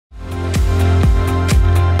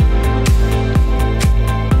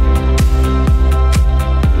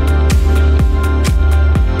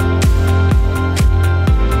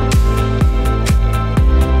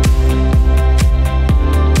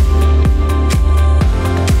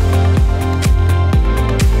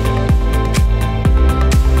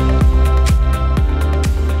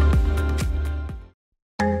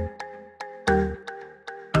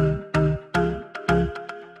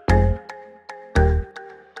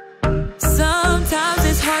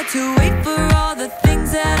hard to wait for all the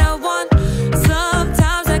things that I want.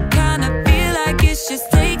 Sometimes I kinda feel like it's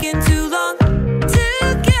just taking too long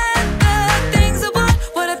to get the things I want,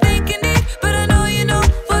 what I think I need, but I know you know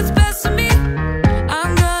what's best for me.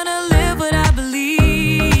 I'm gonna live what I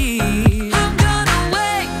believe. I'm gonna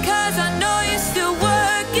wait, cause I know you're still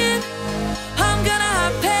working. I'm gonna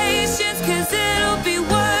have patience, cause it'll be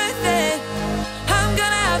worth it. I'm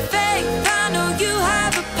gonna have faith, I know you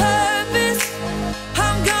have a purpose.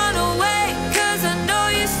 I'm gonna wait, cause I know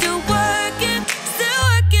you're still working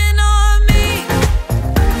on me.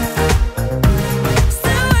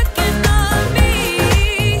 Still working on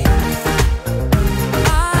me. I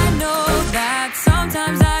know that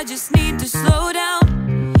sometimes I just need to slow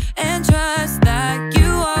down and trust that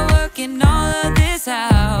you are working all of this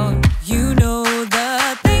out. You know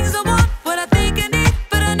the things I want, what I think I need,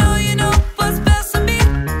 but I know you know what's best for me.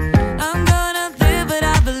 I'm gonna live what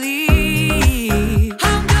I believe.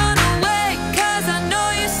 I'm gonna wait, cause I know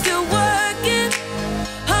you're still working.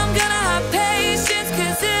 I'm gonna have patience,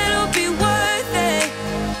 cause it'll be worth it.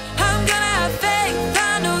 I'm gonna have faith,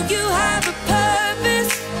 I know you have a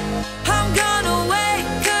purpose. I'm gonna wait,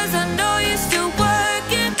 cause I know you're still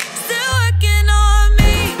working on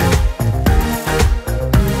me.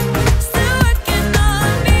 Still working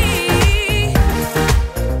on me.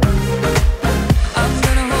 I'm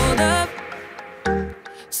gonna hold up,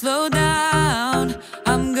 slow down.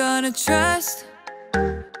 I'm gonna trust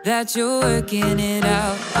that you're working it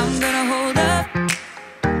out. I'm gonna hold up,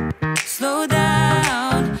 slow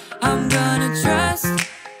down. I'm gonna trust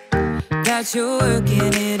that you're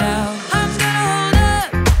working it out. I'm gonna hold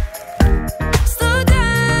up, slow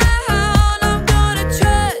down. I'm gonna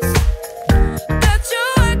trust that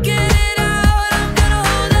you're working it out. I'm gonna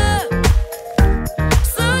hold up,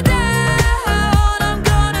 slow down. I'm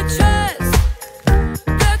gonna trust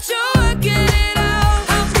that you're working it out.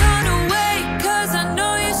 I'm gonna wait, cause I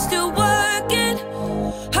know you're still working.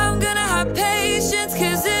 I'm gonna have patience,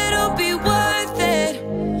 cause it'll be worth it.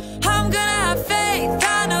 I'm gonna have faith,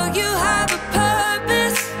 I know you have a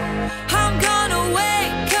purpose. I'm gonna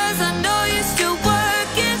wait, cause I know you're still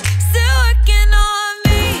working on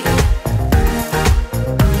me.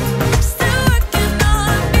 Still working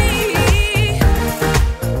on me.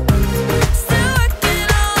 Still working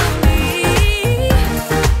on me.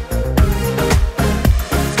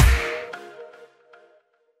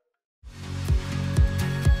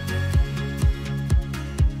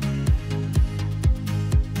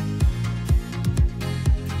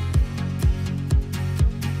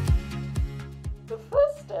 The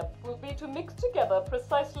first step will be to mix together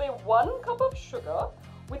precisely 1 cup of sugar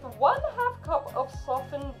with 1/2 cup of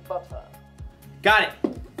softened butter. Got it.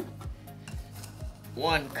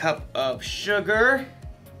 1 cup of sugar,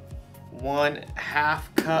 1/2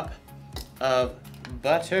 cup of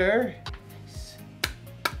butter.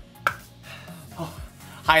 Oh,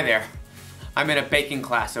 hi there. I'm in a baking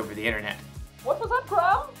class over the internet. What was that,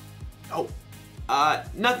 Graham? Oh,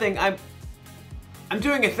 nothing. I'm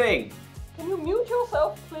doing a thing. Can you mute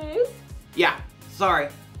yourself, please? Yeah, sorry.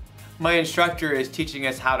 My instructor is teaching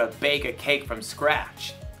us how to bake a cake from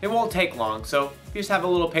scratch. It won't take long, so you just have a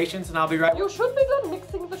little patience and I'll be right. You should be done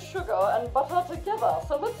mixing the sugar and butter together,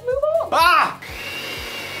 so let's move on. Ah!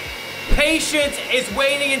 Patience is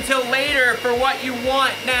waiting until later for what you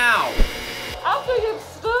want now. After you've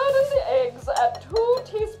stirred in the eggs, add 2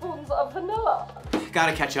 teaspoons of vanilla.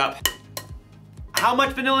 Gotta catch up. How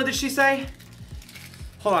much vanilla did she say?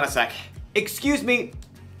 Hold on a sec. Excuse me,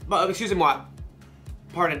 what?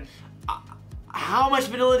 Pardon. How much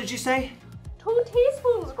vanilla did you say? 2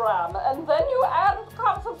 teaspoons, Graham, and then you add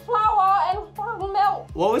cups of flour and milk.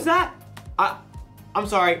 What was that? I'm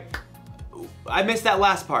sorry. I missed that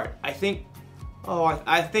last part. I think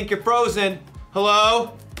you're frozen.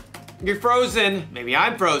 Hello? You're frozen. Maybe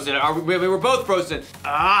I'm frozen. Maybe we're both frozen.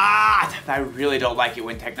 I really don't like it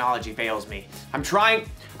when technology fails me. I'm trying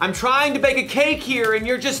to bake a cake here and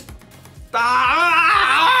you're just, and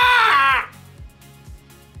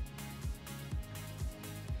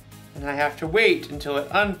I have to wait until it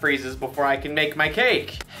unfreezes before I can make my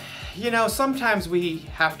cake. You know, sometimes we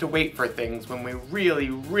have to wait for things when we really,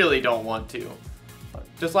 really don't want to.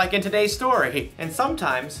 Just like in today's story. And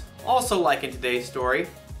sometimes, also like in today's story,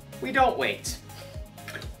 we don't wait.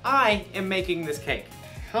 I am making this cake.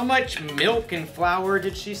 How much milk and flour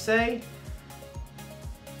did she say?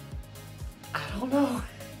 I don't know.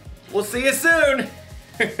 We'll see you soon.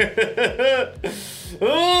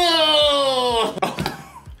 Oh!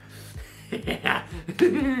 Yeah.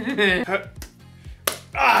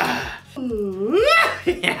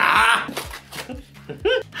 Yeah.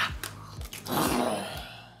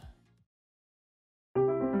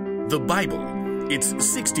 The Bible. It's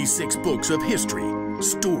 66 books of history,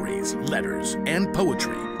 stories, letters, and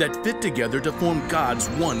poetry that fit together to form God's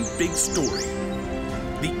one big story.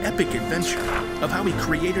 The epic adventure of how He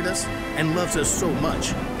created us and loves us so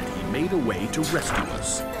much that He made a way to rescue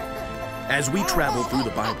us. As we travel through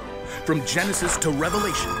the Bible, from Genesis to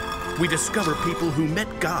Revelation, we discover people who met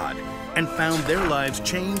God and found their lives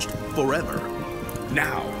changed forever.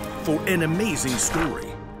 Now, for an amazing story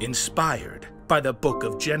inspired by the book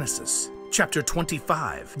of Genesis, chapter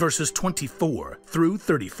 25, verses 24 through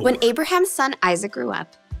 34. When Abraham's son Isaac grew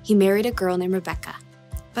up, he married a girl named Rebekah.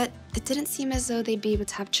 But it didn't seem as though they'd be able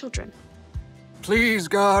to have children. Please,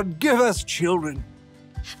 God, give us children.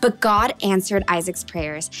 But God answered Isaac's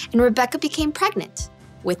prayers, and Rebekah became pregnant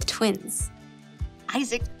with twins.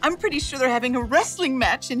 Isaac, I'm pretty sure they're having a wrestling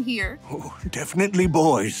match in here. Oh, definitely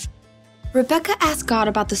boys. Rebekah asked God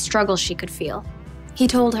about the struggle she could feel. He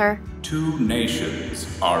told her, 2 nations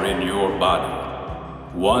are in your body.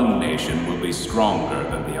 One nation will be stronger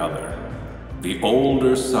than the other. The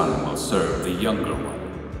older son will serve the younger one.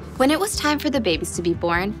 When it was time for the babies to be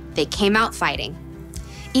born, they came out fighting.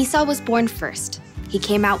 Esau was born first. He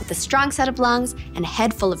came out with a strong set of lungs and a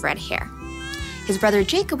head full of red hair. His brother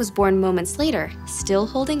Jacob was born moments later, still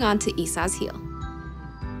holding on to Esau's heel.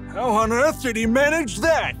 How on earth did he manage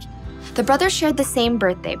that? The brothers shared the same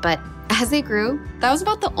birthday, but as they grew, that was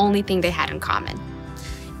about the only thing they had in common.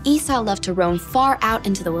 Esau loved to roam far out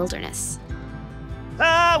into the wilderness.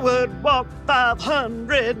 I would walk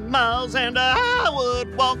 500 miles and I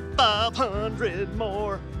would walk 500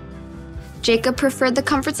 more. Jacob preferred the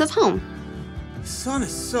comforts of home. The sun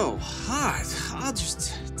is so hot. I'll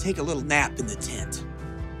just take a little nap in the tent.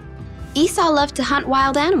 Esau loved to hunt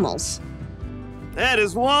wild animals. That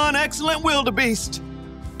is one excellent wildebeest.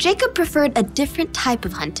 Jacob preferred a different type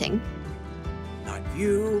of hunting. Not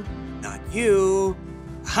you, not you.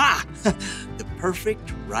 Ha! The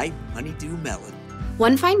perfect ripe honeydew melon.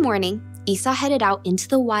 One fine morning, Esau headed out into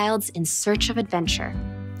the wilds in search of adventure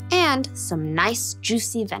and some nice,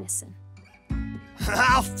 juicy venison.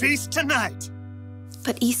 I'll feast tonight.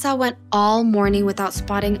 But Esau went all morning without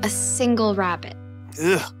spotting a single rabbit.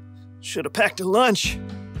 Ugh, should have packed a lunch.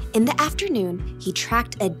 In the afternoon, he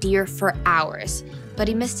tracked a deer for hours, but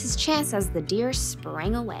he missed his chance as the deer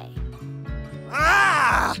sprang away.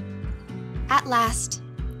 Ah! At last,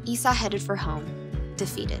 Esau headed for home,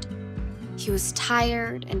 defeated. He was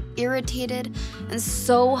tired and irritated and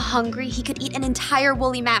so hungry he could eat an entire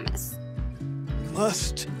woolly mammoth.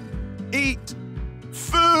 Must eat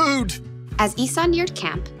food. As Esau neared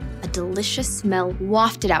camp, a delicious smell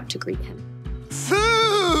wafted out to greet him.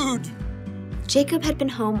 Food! Jacob had been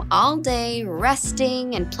home all day,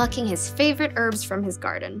 resting and plucking his favorite herbs from his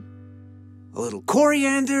garden. A little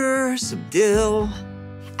coriander, some dill.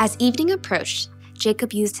 As evening approached,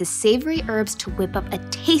 Jacob used his savory herbs to whip up a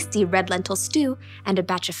tasty red lentil stew and a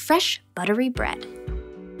batch of fresh, buttery bread.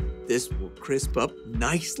 This will crisp up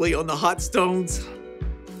nicely on the hot stones.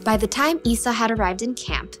 By the time Esau had arrived in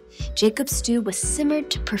camp, Jacob's stew was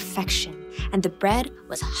simmered to perfection, and the bread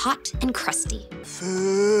was hot and crusty.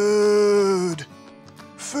 Food!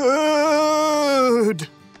 Food!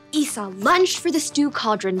 Esau lunged for the stew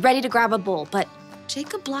cauldron, ready to grab a bowl, but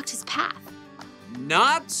Jacob blocked his path.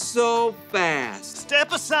 Not so fast.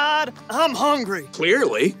 Step aside, I'm hungry.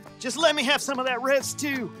 Clearly. Just let me have some of that red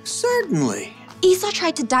stew. Certainly. Esau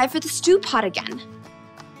tried to dive for the stew pot again.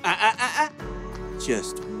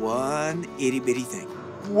 Just one itty-bitty thing.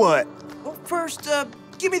 What? Well, first,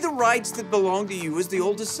 give me the rights that belong to you as the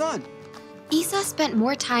oldest son. Esau spent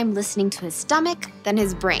more time listening to his stomach than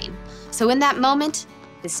his brain. So in that moment,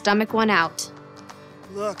 his stomach won out.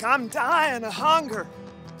 Look, I'm dying of hunger.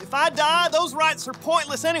 If I die, those rights are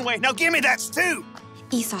pointless anyway. Now give me that stew.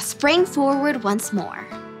 Esau sprang forward once more.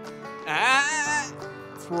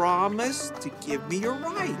 Promise to give me your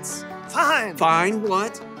rights. Fine. Fine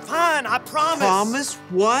what? Fine, I promise. Promise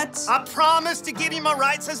what? I promise to give you my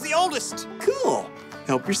rights as the oldest. Cool.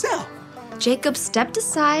 Help yourself. Jacob stepped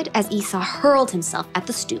aside as Esau hurled himself at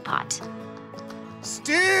the stew pot.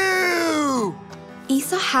 Stew!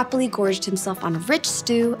 Esau happily gorged himself on rich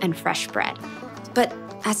stew and fresh bread. But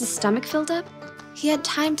as his stomach filled up, he had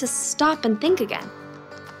time to stop and think again.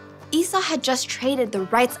 Esau had just traded the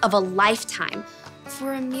rights of a lifetime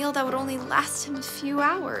for a meal that would only last him a few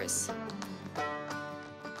hours.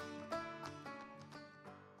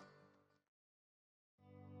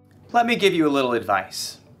 Let me give you a little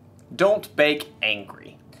advice. Don't bake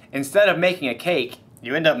angry. Instead of making a cake,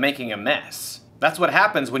 you end up making a mess. That's what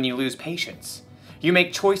happens when you lose patience. You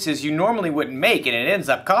make choices you normally wouldn't make and it ends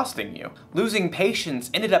up costing you. Losing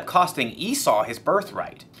patience ended up costing Esau his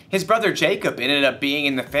birthright. His brother Jacob ended up being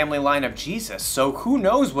in the family line of Jesus, so who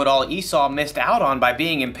knows what all Esau missed out on by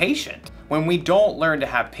being impatient. When we don't learn to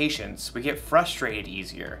have patience, we get frustrated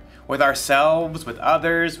easier. With ourselves, with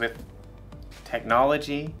others, with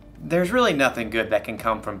technology. There's really nothing good that can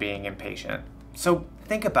come from being impatient. So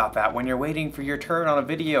think about that when you're waiting for your turn on a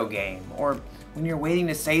video game, or when you're waiting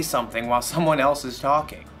to say something while someone else is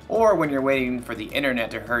talking, or when you're waiting for the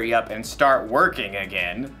internet to hurry up and start working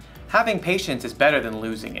again. Having patience is better than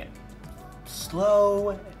losing it.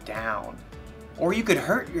 Slow down. Or you could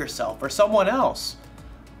hurt yourself or someone else.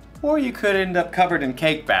 Or you could end up covered in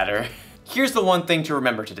cake batter. Here's the one thing to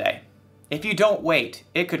remember today. If you don't wait,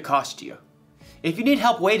 it could cost you. If you need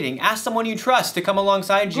help waiting, ask someone you trust to come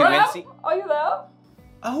alongside you and see. Are you there?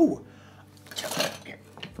 Oh.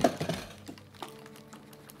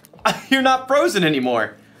 You're not frozen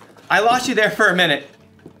anymore. I lost you there for a minute.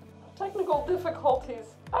 Technical difficulties.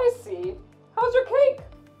 I see. How's your cake?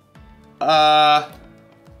 I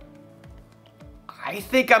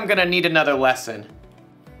think I'm gonna need another lesson.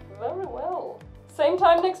 Very well. Same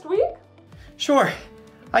time next week? Sure,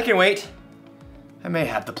 I can wait. I may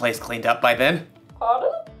have the place cleaned up by then.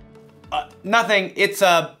 Pardon? Nothing, it's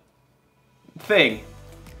a thing.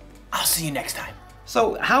 I'll see you next time.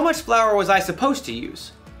 So, how much flour was I supposed to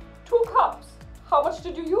use? 2 cups. How much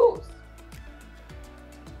did you use?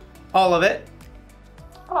 All of it.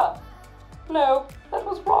 Ah, no, that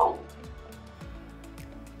was wrong.